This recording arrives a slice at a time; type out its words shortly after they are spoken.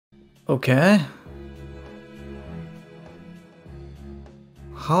Okay.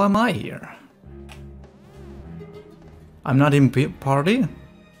 How am I here? I'm not in party?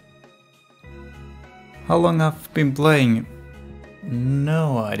 How long I've been playing?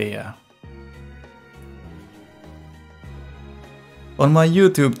 No idea. On my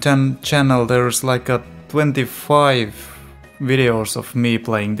YouTube channel there's like a 25 videos of me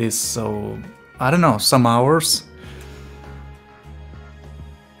playing this, so I don't know, some hours.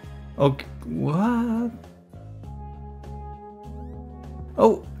 Okay, what?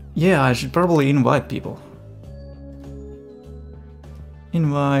 Oh, yeah, I should probably invite people.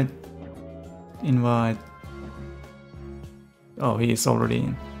 Invite. Oh, he is already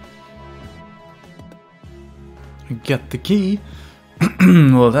in. Get the key.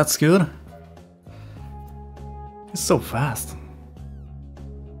 Well, that's good. It's so fast.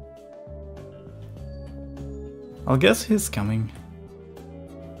 I'll guess he's coming.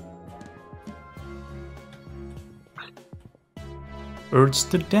 Urge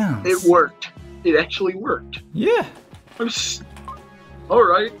to dance. It worked. It actually worked. Yeah.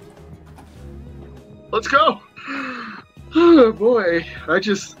 Alright. Let's go. Oh boy. I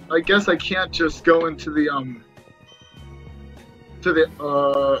guess I can't just go into the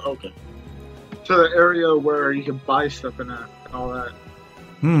okay. To the area where you can buy stuff and all that.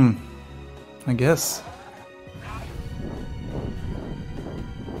 I guess.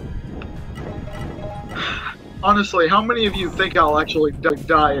 Honestly, how many of you think I'll actually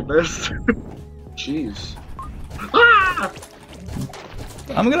die in this? Jeez. Ah!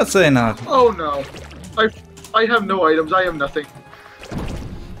 I'm gonna say not. Oh no. I have no items. I have nothing.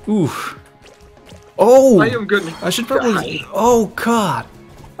 Oof. Oh! I am good. I should probably... Die. Oh god!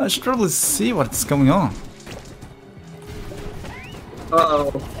 I should probably see what's going on.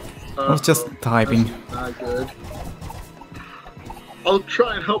 Uh-oh. I was just typing. That's not good. I'll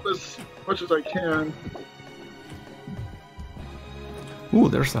try and help as much as I can. Ooh,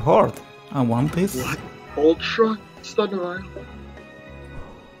 there's a heart. I want this. What? Ultra Stun.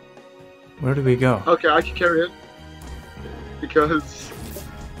 Where do we go? Okay, I can carry it. Because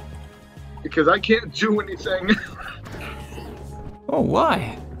I can't do anything. Oh,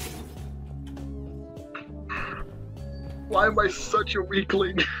 why? Why am I such a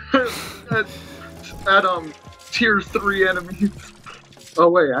weakling at tier 3 enemies? Oh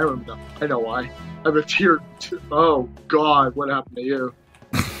wait, I know why. I'm a tier 2. Oh god, what happened to you?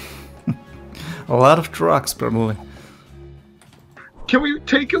 A lot of trucks, probably. Can we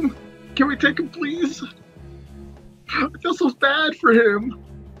take him? Can we take him, please? I feel so bad for him.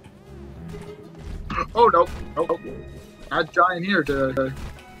 Oh no, no, not dying here today.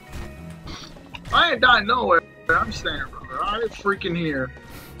 I ain't dying nowhere. I'm staying right freaking here.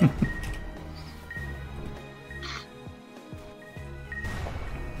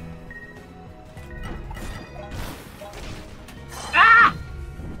 Ah!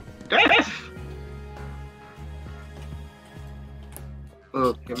 Death!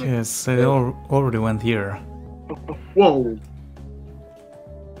 Yes, they already went here. Whoa.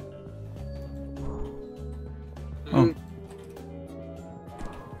 Oh.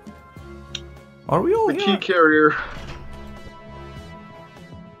 Are we all The here? key carrier.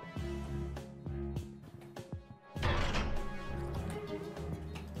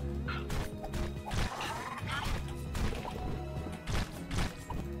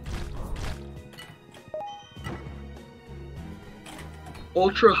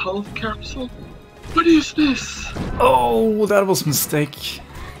 Ultra health capsule? What is this? Oh, that was a mistake.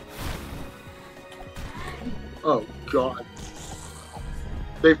 Oh god.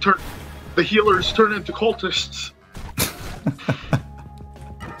 They've turned... The healers turn into cultists.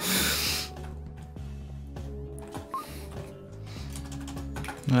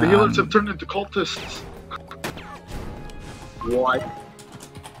 The healers have turned into cultists. What?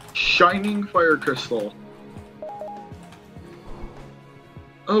 Shining fire crystal.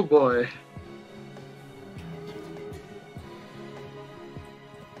 Oh boy.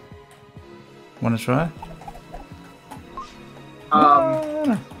 Wanna try?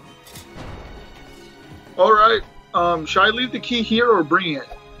 Alright. Should I leave the key here or bring it?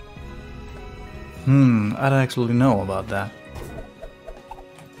 I don't actually know about that.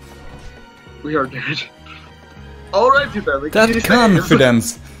 We are dead. Alright, then. That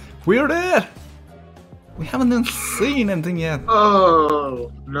confidence! We're dead! We haven't even seen anything yet.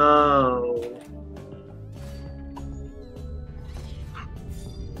 Oh, no.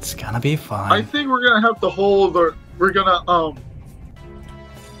 It's gonna be fine. I think we're gonna have to hold, or we're gonna,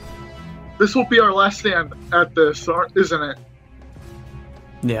 this will be our last stand at this, isn't it?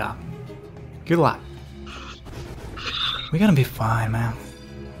 Yeah. Good luck. We're gonna be fine, man.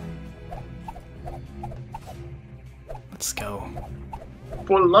 Let's go.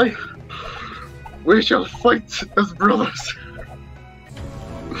 For life, we shall fight as brothers.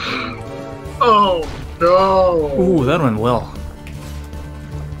 Oh no! Ooh, that went well.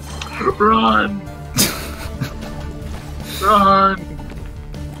 Run! Run!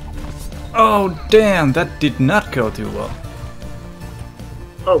 Oh damn, that did not go too well.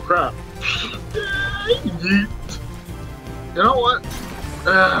 Oh crap. Yeet. You know what?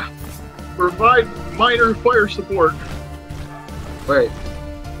 Provide minor fire support. Wait.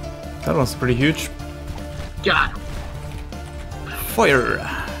 That was pretty huge. Got him. Fire!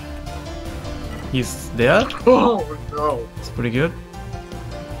 He's dead? Oh no. It's pretty good.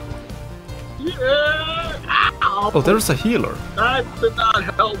 Yeah! Ow. Oh, there's a healer. That did not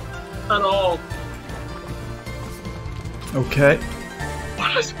help at all. Okay.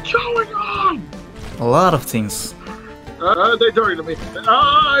 What is going on? A lot of things. They targeted me.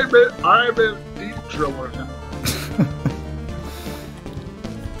 I'm in deep trouble now.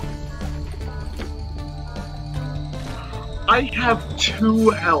 I have 2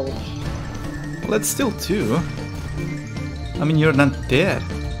 health. Well, that's still 2. I mean, you're not dead.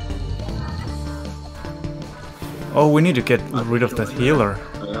 Oh, we need to get rid of that healer.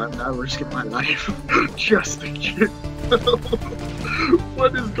 I'm not risking my life just to get.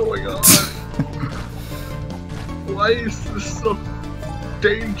 What is going on? Why is this so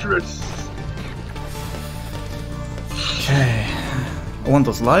dangerous? Okay. I want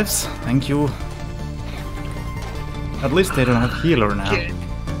those lives. Thank you. At least they don't have healer now.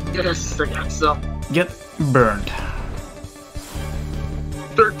 Yes, I got some. Get burned.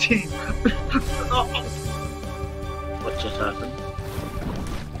 13. What just happened?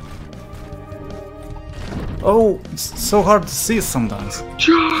 Oh, it's so hard to see sometimes.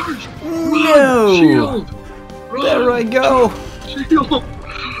 Charge! No! Run, shield! Run, There I go! shield!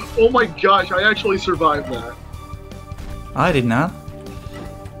 Oh my gosh, I actually survived that. I did not.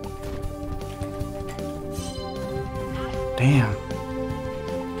 Damn.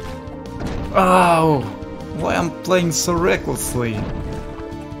 Oh! Why I'm playing so recklessly?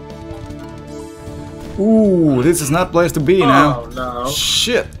 Ooh, this is not place to be now. Oh no.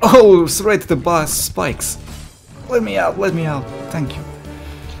 Shit! Oh, straight to the boss spikes. Let me out, let me out. Thank you.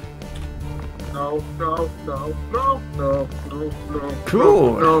 No, no, no, no, no, no, no.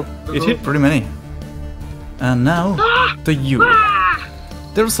 Cool. No, no, It hit pretty many. And now, to you.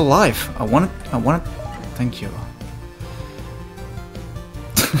 There's a life. I want it. Thank you.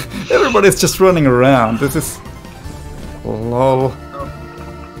 Everybody's just running around. This is... lol.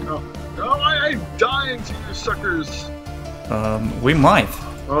 No, I'm dying to you suckers. We might.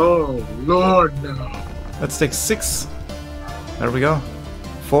 Oh, Lord, no. Let's take 6. There we go.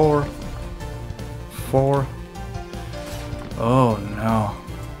 4. 4. Oh no.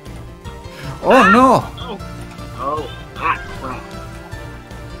 Oh no! Oh, crap.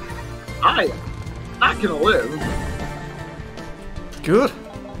 I'm not gonna live. Good.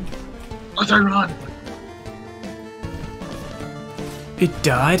 Let's run. It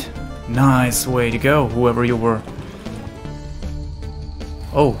died? Nice way to go, whoever you were.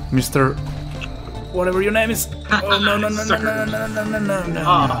 Oh, Mr. Whatever your name is. Oh no no no no no no no no no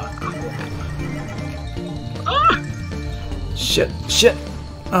no. Shit, shit.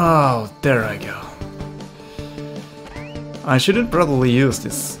 Oh, there I go. I shouldn't probably use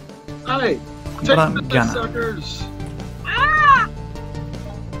this. Hey, But take I'm the gonna. suckers.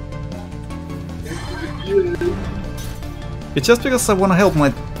 It's just because I want to help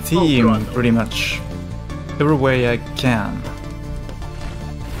my team God. pretty much. Every way I can.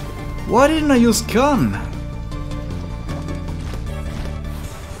 Why didn't I use gun?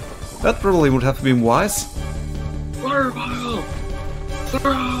 That probably would have been wise. Fireball!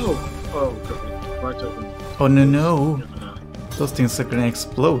 Throw! Oh, God. 5 seconds. Oh no no. Those things are gonna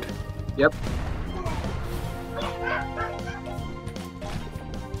explode. Yep.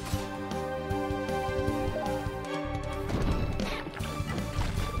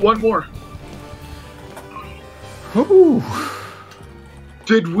 One more. Ooh.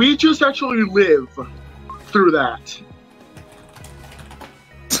 Did we just actually live through that?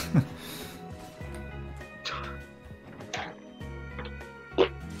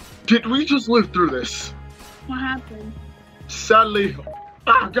 Did we just live through this? What happened? Sadly.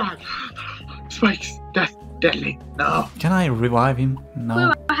 Oh god. Spikes. Death. Deadly. No. Can I revive him? No. Wait,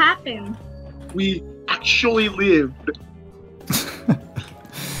 what happened? We actually lived.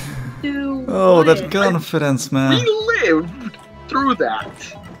 To Oh, what? that confidence, man. We lived through that.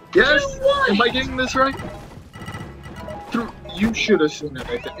 Yes? To what? Am I getting this right? Through. You should have seen it.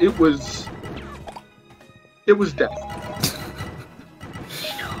 I think. It was death.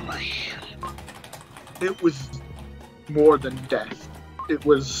 It was more than death. It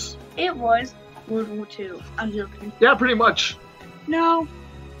was... It was World War II. I'm joking. Yeah, pretty much. No,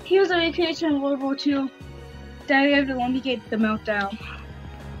 he was a vacation in World War II. Daddy had the one he gave the meltdown.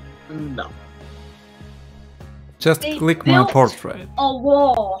 No. Just They click my built portrait. A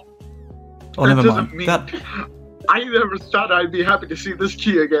wall. Oh, That never doesn't mind. mean- That I never thought I'd be happy to see this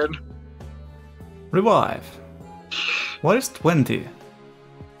key again. revive. What is 20?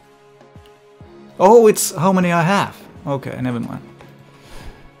 Oh, it's how many I have. Okay, never mind.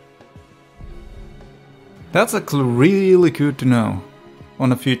 That's actually really good to know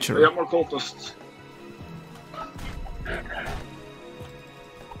on a We future. got more cultists.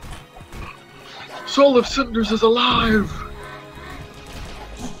 Soul of Cinders is alive!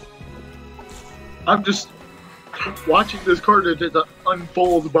 I'm just watching this carnage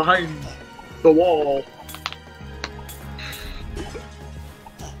unfold behind the wall.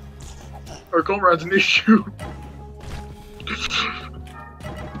 Our comrade's an issue.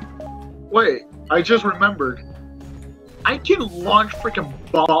 Wait, I just remembered. I can launch freaking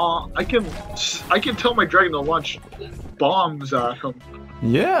bomb. I can tell my dragon to launch bombs at him.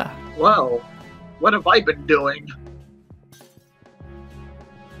 Yeah. Wow, what have I been doing?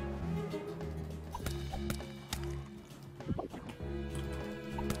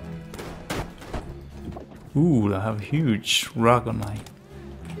 Ooh, I have a huge rock on my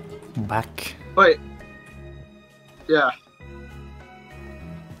back. Wait. Yeah.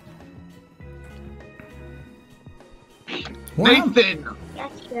 Wow. Nathan!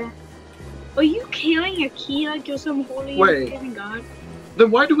 Gotcha. Are you carrying a key like you're some holy Wait. forgiving God?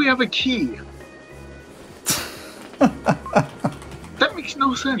 Then why do we have a key? That makes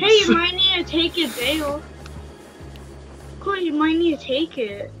no sense. Hey, you might need to take it, Dale. Corey, you might need to take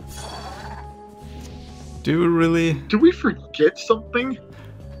it. Do you really? Did we forget something?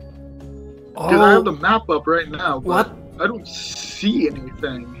 Oh, Because I have the map up right now, but What? I don't see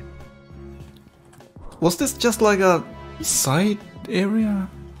anything. was this just like a side area?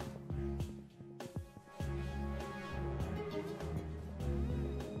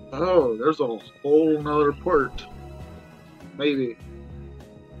 Oh, there's a whole nother port. Maybe.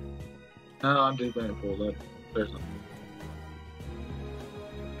 No, I'm too painful. There's nothing.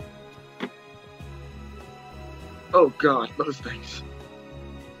 Oh god, those things.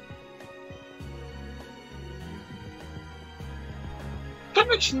 That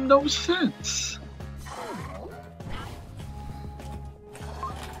makes no sense.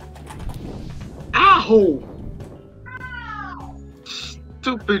 Ow!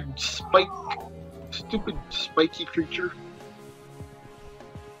 Stupid spiky creature.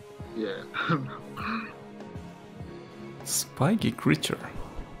 Yeah. Spiky creature.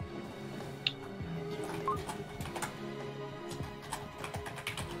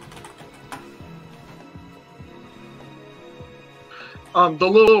 The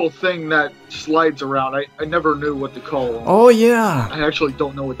little thing that slides around, I never knew what to call them. Oh yeah. I actually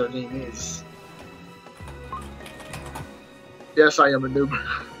don't know what their name is. Yes, I am a noob.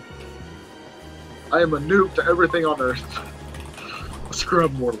 I am a noob to everything on Earth. A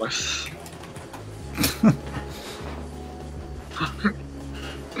scrub, more or less.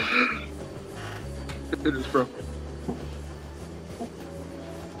 It is broken.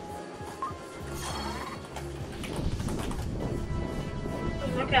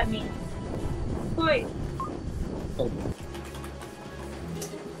 Look at me. Corey,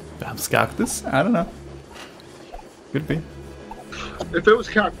 Perhaps cactus? I don't know. Could be. If it was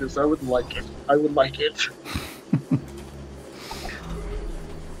cactus, I would like it. I would like it.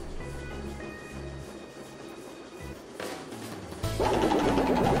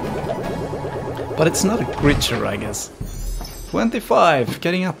 But it's not a creature, I guess. 25,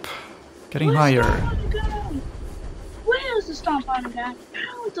 getting up. Getting higher. where's the stomp on him, Dad?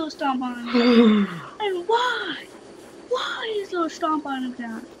 How is those stomp on him? And why? Why is those stomp on him,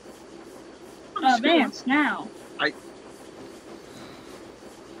 Dad? Advance now.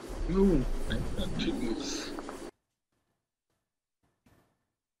 No, jeez.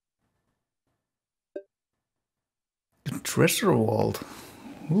 Treasure vault.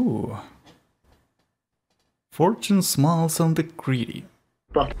 Ooh. Fortune smiles on the greedy.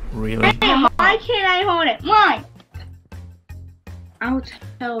 But Really? Hey, why can't I hold it? Why? I'll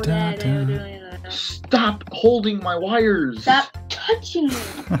tell Dad they're doing that. stop holding my wires. Stop touching me.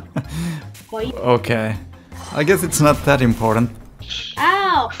 Why you- Okay. I guess it's not that important.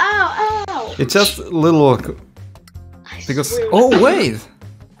 Ow! Ow! Ow! It's just a little... I Because... swear- Oh, wait!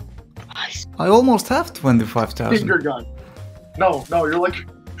 I s- I almost have 25,000. Finger gun. No, you're like.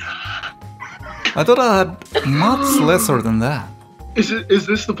 I thought I had much lesser than that. Is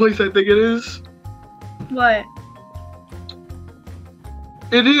this the place I think it is? What?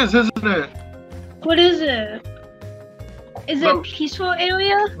 It is, isn't it? What is it? Is it a peaceful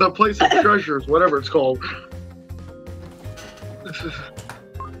area? The place of treasures, whatever it's called. This is...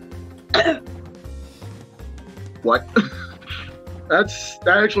 What? That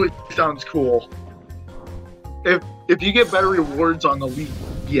actually sounds cool. If you get better rewards on the league,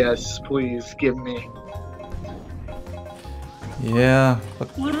 yes, please give me. Yeah, but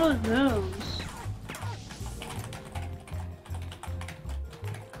What are those?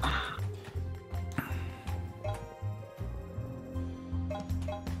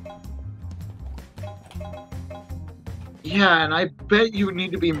 Yeah, and I bet you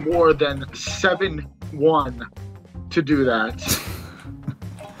need to be more than 7-1 to do that.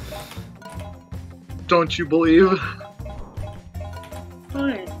 Don't you believe?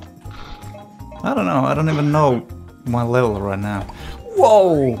 What? I don't know. I don't even know my level right now.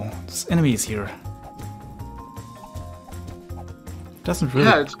 Whoa! There's enemies here. Doesn't really.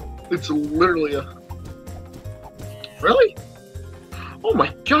 Yeah, it's literally a... Really? Oh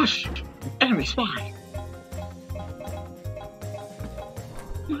my gosh! Enemy spy!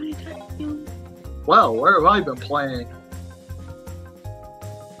 Wow, where have I been playing?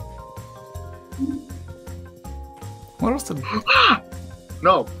 What was the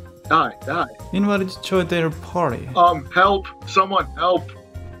No, die. invited to join their party? Help! Someone help!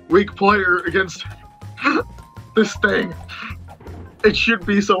 Weak player against this thing. It should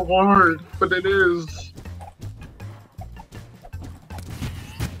be so hard, but it is.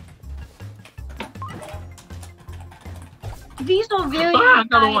 These are very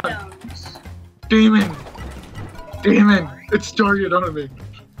Another one. items. Demon! It's target on me.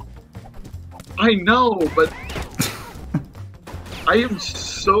 I know, but I am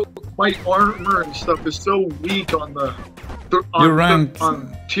so... My armor and stuff is so weak on the... You're ranked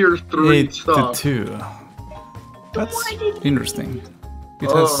on tier 3 8 stuff. to 2. That's Why did you- interesting. It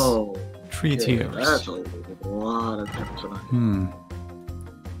has Oh, 3 okay, tiers. that's a lot of times.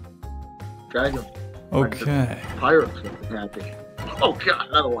 Dragon. Okay. Pirates gonna be happy. Oh god,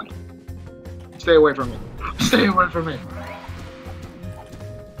 another one. Stay away from me. Stay away from me.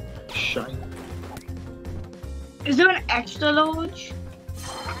 Shine. Is there an extra large?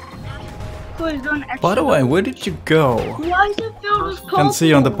 Or is there an extra By the way, where did you go? Why is it filled with purple? Can't see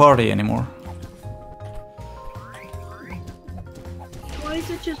you on the party anymore. Why is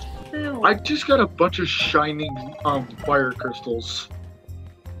it just filled? I just got a bunch of shining fire crystals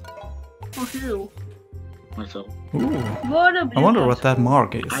For who? myself. Ooh. What are the I wonder blue what that ones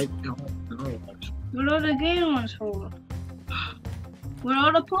mark is. I don't know. for? What are the green ones for? What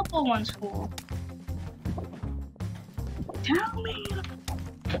are the purple ones for? Tell me.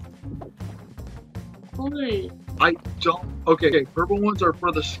 Holy. I don't. Okay, purple ones are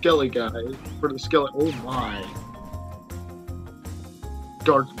for the skelly guys. For the skelly. Oh my.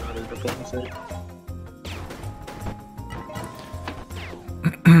 Dark matter diplomacy.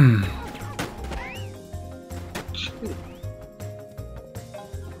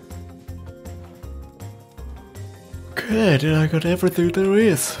 Okay, then I got everything there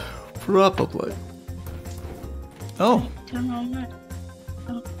is. Probably. Oh, Turn on that.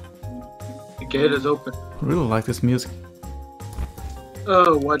 The gate is open. I really like this music.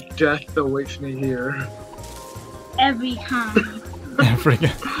 Oh, what death awaits me here. Every kind.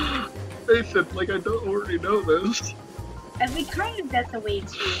 Freaking. They said, like, I don't already know this. Every kind of death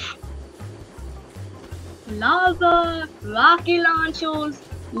awaits you. Lava, rocket launchers,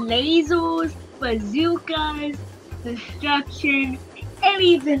 lasers, bazookas, destruction, and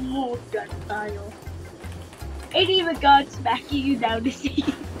even more gunfire. And even God smacking you down to sea.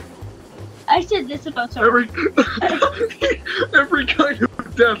 I said this about Every kind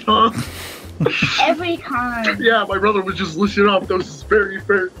of death, huh? every kind. Yeah, my brother was just listing off those very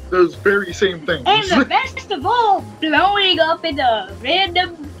same things. And the best of all, blowing up in a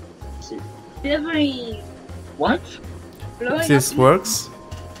random smithereens. What? Blowing This up. works?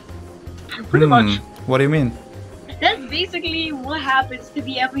 Pretty much. What do you mean? That's basically what happens to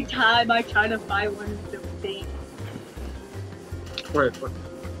me every time I try to find one of those things. Wait, what?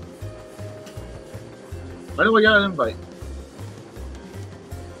 Why do I got an invite?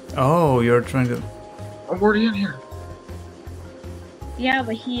 Oh, you're trying to... I'm already in here. Yeah,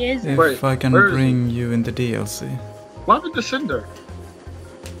 but he is. If Wait, I can where is bring you in the DLC. Why would the cinder?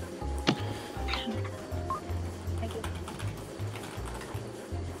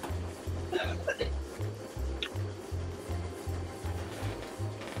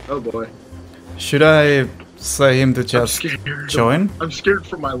 Oh boy. Should I say him to just scared. join? I'm scared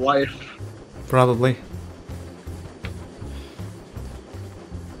for my life. Probably.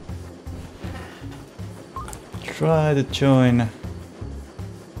 Try to join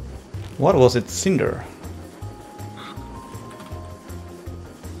What was it? Cinder?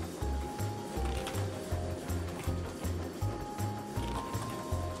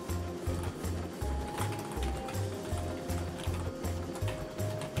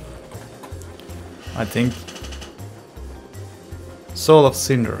 I think. Soul of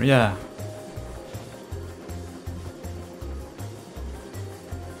Cinder, yeah.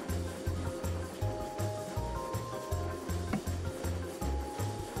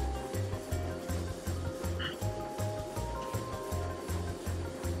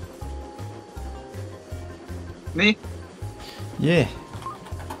 Me? Yeah.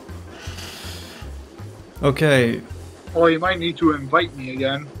 Okay. Oh, you might need to invite me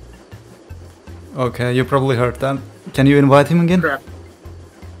again. Okay, you probably heard that. Can you invite him again? Crap.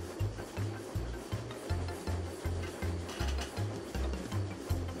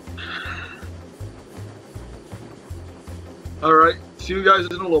 Alright, see you guys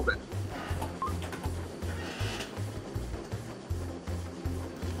in a little bit.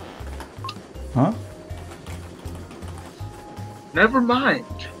 Huh? Never mind.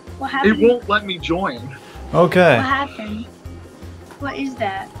 What It happened? won't let me join. Okay. What happened? What is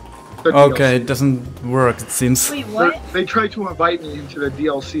that? The Okay, DLC. it doesn't work, it seems. Wait, what? They tried to invite me into the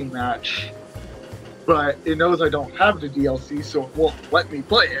DLC match, but it knows I don't have the DLC, so it won't let me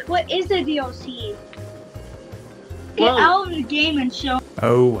play it. What is the DLC? Get Well- out of the game and show.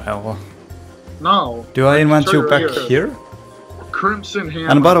 Oh well. No. Do I invite you Sure, back here. here? Crimson Hammer.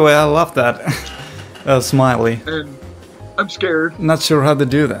 And by the way, I love that. Smiley. And I'm scared. Not sure how to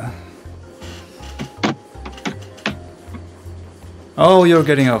do that. Oh, you're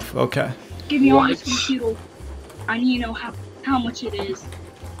getting off. Okay. Give me all What? this computer. I need to know how much it is.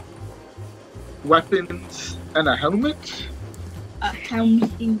 Weapons and a helmet? A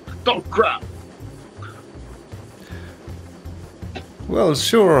helmet. Oh crap. Well,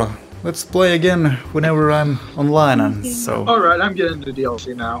 sure. Let's play again whenever I'm online and so. Alright, I'm getting the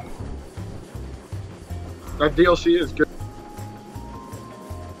DLC now. That DLC is good.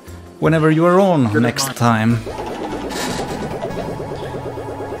 Whenever you are on Good next enough. time.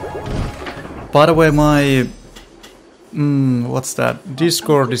 By the way, my what's that?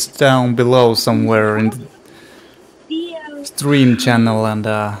 Discord is down below somewhere in the stream channel, and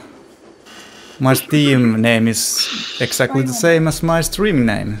my Steam name is exactly the same as my streaming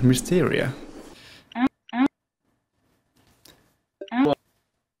name, Mistheria.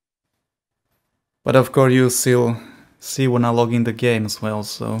 But of course, you still see when I log in the game as well,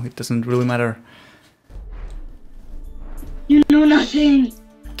 so it doesn't really matter. You know nothing.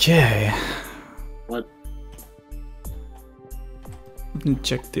 Okay. What? Let me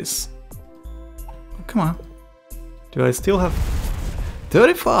check this. Oh, come on. Do I still have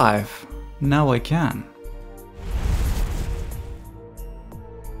 35? Now I can.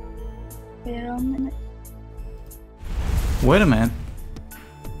 Wait a minute. Wait a minute.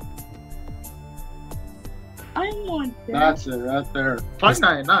 I want that. That's it right there.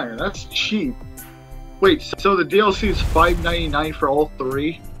 $5.99, that's cheap. Wait, so the DLC is $5.99 for all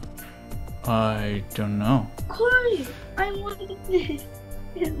three? I don't know. Corey, I wanted this.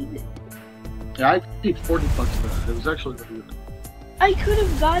 Yeah, I paid 40 bucks for that. It was actually really good. I could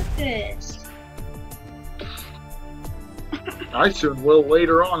have got this. I soon will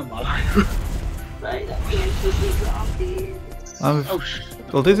later on in my life. Right, I can't see zombies. Oh shit.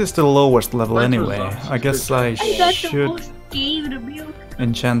 Well, this is the lowest level Mine anyway. was I guess I I got the should most game to be.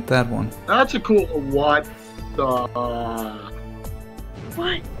 enchant that one. That's a cool what the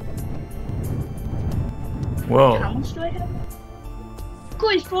What? How Whoa. much do I have?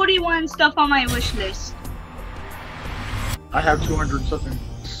 Cool, 41 stuff on my wish list. I have 200 something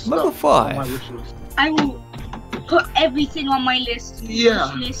Level stuff on my 5. wish list. I will put everything on my list.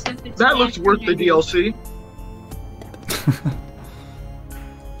 Yeah, Wish list if it's that looks worth the afternoon. DLC.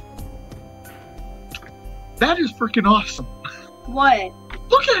 That is freaking awesome. What?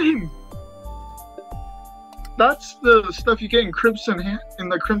 Look at him. That's the stuff you get in in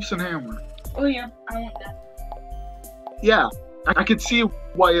the Crimson Hammer. Oh yeah, I want that. Yeah, I could see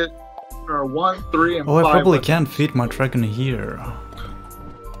why it are 1, 3, and Oh, I 5. probably can't feed my dragon here.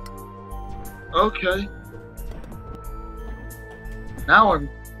 Okay. Now I'm.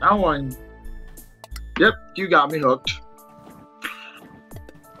 Yep, you got me hooked.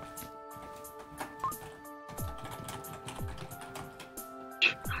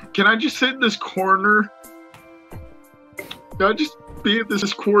 Can I just sit in this corner? Can I just be in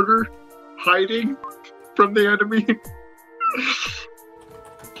this corner, hiding from the enemy?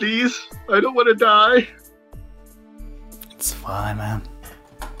 Please, I don't want to die. It's fine, man.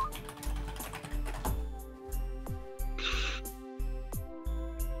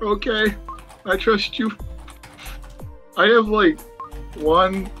 Okay, I trust you. I have like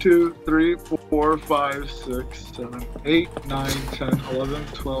 1, 2, 3, 4, 5, 6, 7, 8, 9, 10, 11,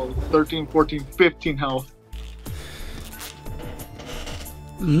 12, 13, 14, 15 health.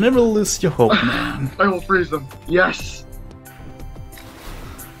 Never lose your hope, man. I will freeze them. Yes!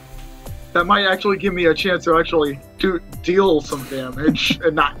 That might actually give me a chance to actually deal some damage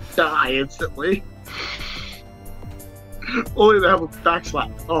and not die instantly. Only to have a backslap.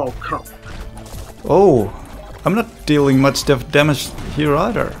 Oh, come on. Oh, I'm not dealing much damage here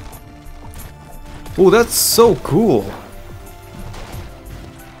either. Oh, that's so cool.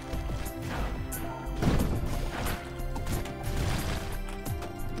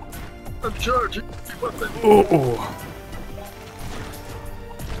 I'm charging. Oh.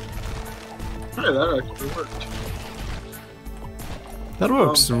 Hey, that actually worked. That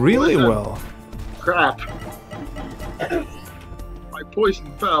works really well. Crap. My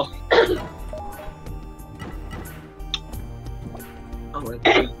poison fell. Oh,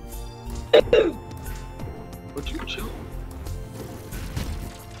 wait. Would you chill?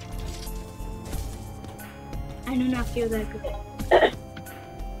 I do not feel that good.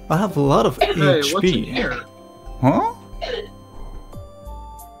 I have a lot of Hey, HP. what's in here? Huh?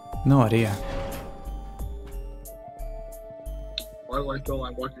 No idea. Why do I feel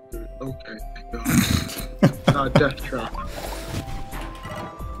I'm walking through? Okay, thank God. Not a death trap.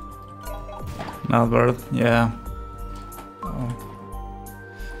 Not worth, yeah. Oh.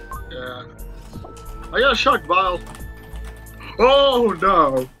 Yeah. I got a shock vial. Oh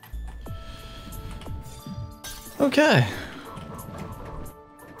no! Okay.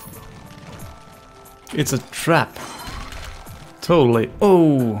 It's a trap. Totally.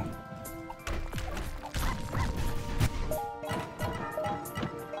 Oh!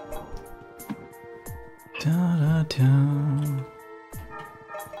 Da, da, da.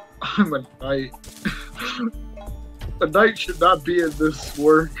 I'm a knight. A knight should not be in this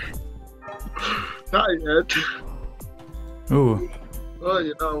work. Not yet. Ooh. Well,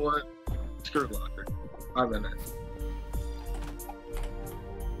 you know what? Screw locker. I'm in it.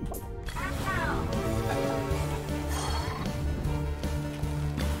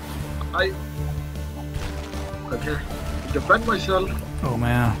 I'm here to defend myself. Oh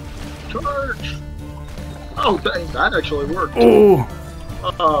man. Charge! Oh, dang, that actually worked. Oh!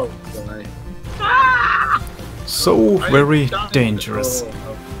 Oh, boy. So I am very dying. dangerous.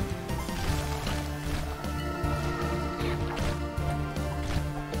 Oh,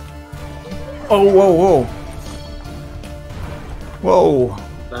 Oh, whoa, whoa. Whoa.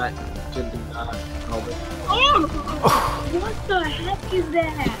 that didn't help it. What the heck is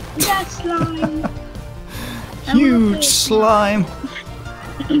that? Is that slime? Huge slime.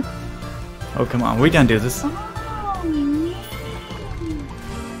 Oh, come on. We can do this. Oh, man.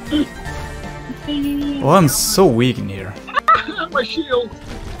 Oh, I'm so weak in here. My shield!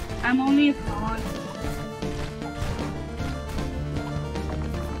 I'm only a pawn.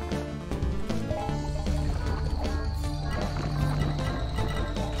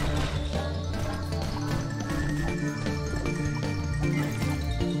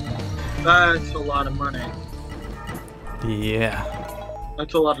 That's a lot of money. Yeah.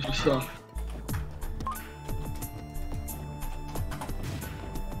 That's a lot of stuff.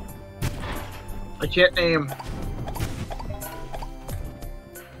 I can't aim.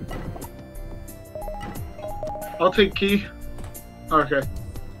 I'll take key. Okay.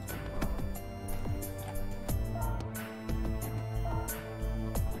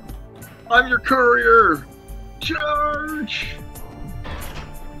 I'm your courier! Charge!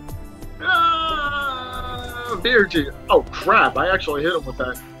 Ah, beer tea. Oh crap, I actually hit him with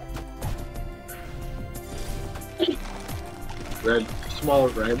that. Red. Smaller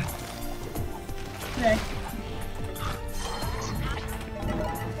red. Okay.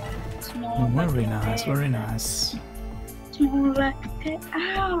 Oh, very nice, very nice. Small red.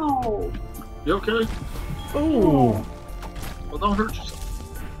 Ow! You okay? Oh! Well, don't hurt yourself.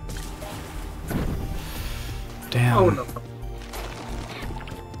 Damn. Oh no.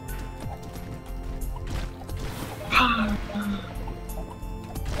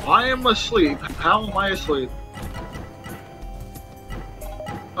 I am asleep. How am I asleep?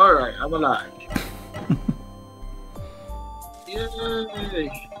 Alright, I'm alive. Yay!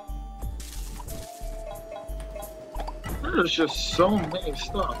 There's just so many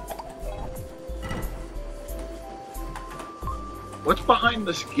stuff. What's behind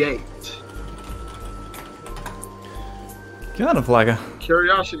this gate? Kind of like a...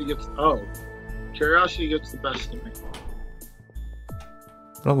 Curiosity gets... Oh. Curiosity gets the best of me.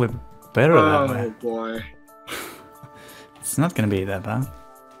 Probably better that way. Oh boy. It's not gonna be that bad.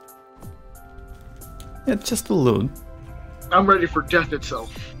 Yeah, just a loot. I'm ready for death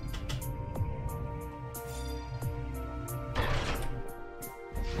itself.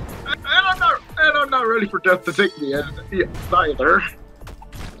 And I'm not ready for death to take me either.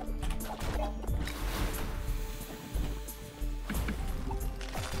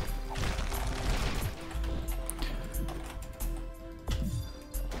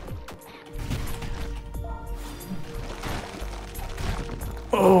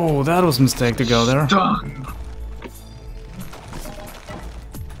 Oh, that was a mistake to go there. Done.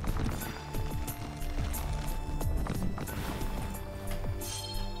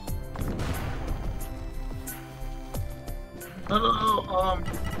 No,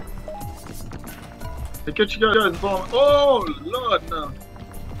 I get you guys bomb. Oh Lord, no.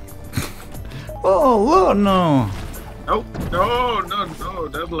 Oh, Lord, no. Nope. No,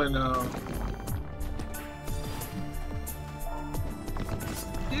 definitely no.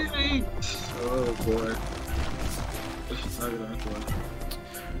 Yeet. Oh boy. This is not gonna end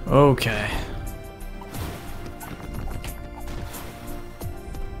well. Okay.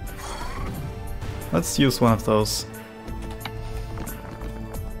 Let's use one of those.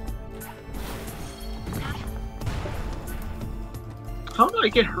 How did I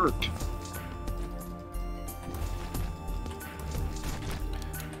get hurt?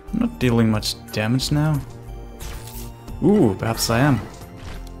 I'm not dealing much damage now. Ooh, perhaps I am.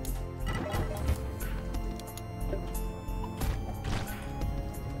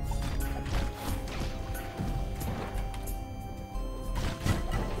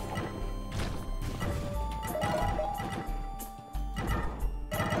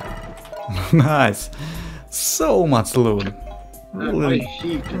 Nice. So much loot. Really,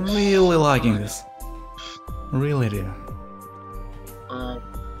 really liking this. Really do.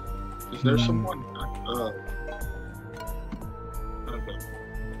 Is there someone?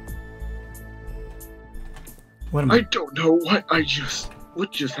 What am I don't know what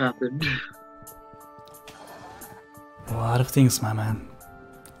just happened. A lot of things, my man.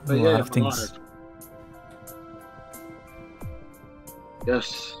 A But lot yeah, of things.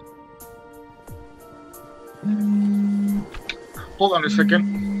 Yes. Hold on a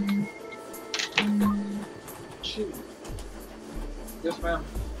second. Yes, ma'am.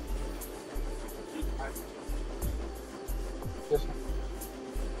 Yes, ma'am.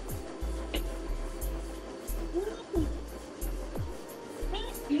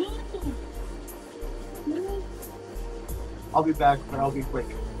 I'll be back, but I'll be quick.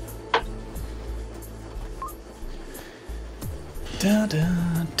 Da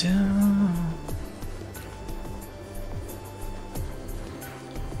da da.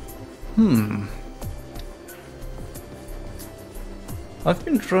 I've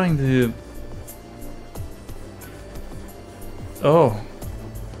been trying to... Oh.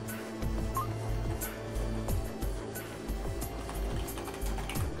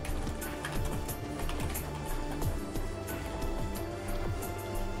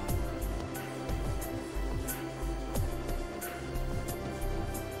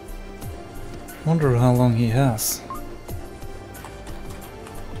 Wonder how long he has.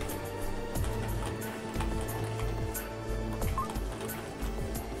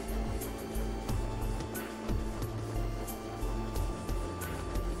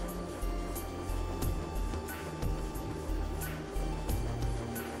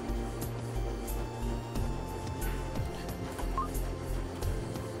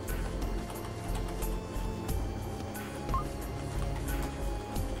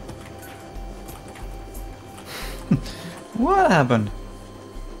 What happened?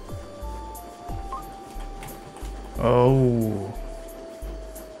 Oh.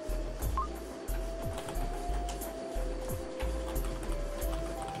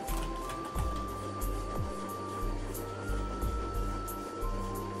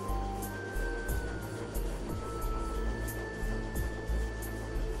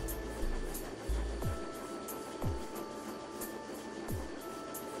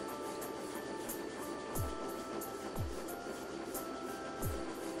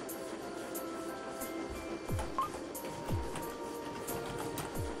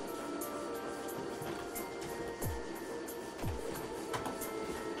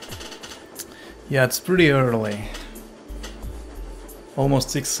 Yeah, it's pretty early. Almost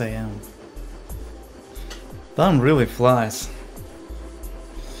 6 AM. Time really flies.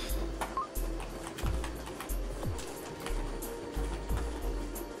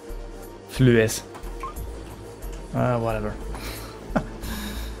 Flues. Whatever.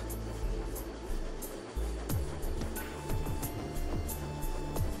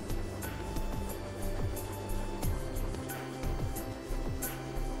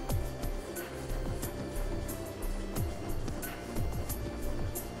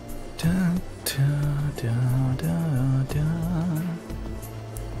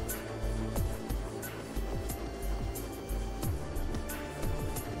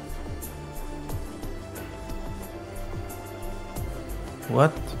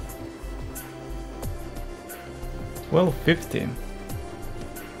 What? 12:50.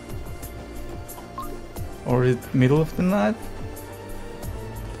 Or is it middle of the night?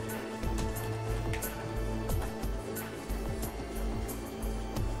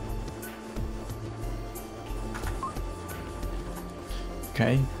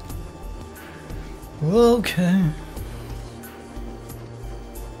 Okay. Okay.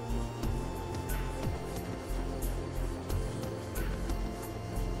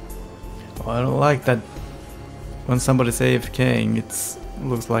 I don't like that when somebody's AFKing, it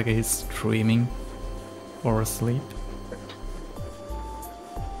looks like he's streaming or asleep.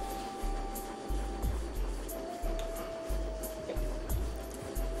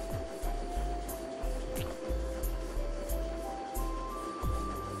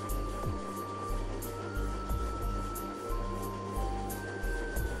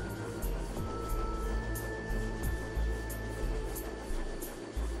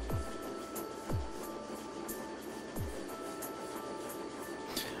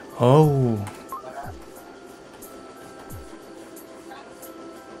 Oh.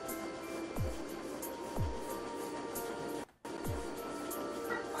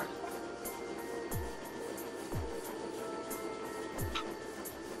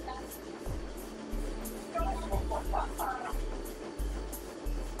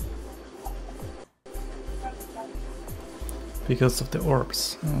 Because of the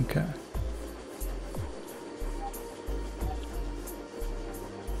orbs. Okay.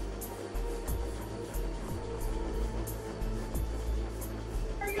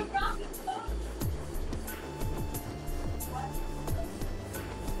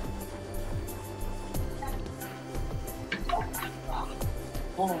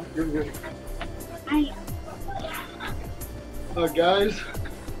 Oh, good. I Guys,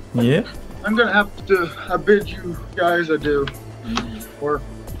 Yeah. I'm gonna have to bid you guys adieu. Or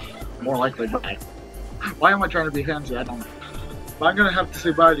more likely bye. Why am I trying to be fancy? I don't know. But I'm gonna have to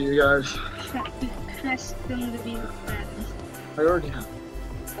say bye to you guys. trust them to be friends. I already have.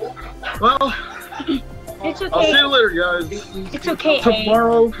 Well, It's okay. I'll see you later, guys. It's okay.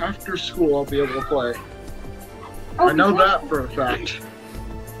 Tomorrow after school, I'll be able to play. Oh, I know because- that for a fact.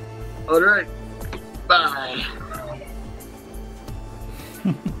 Alright. Bye.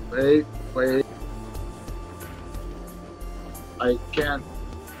 Wait. I can't.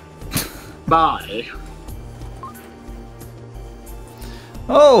 Bye.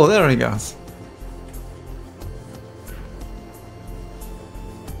 Oh, there he goes.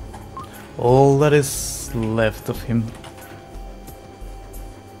 All that is left of him.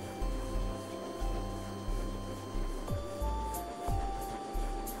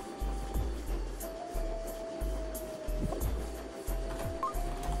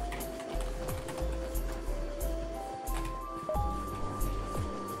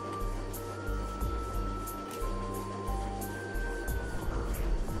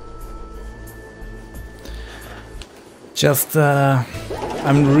 Just,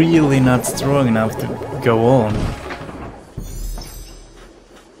 I'm really not strong enough to go on.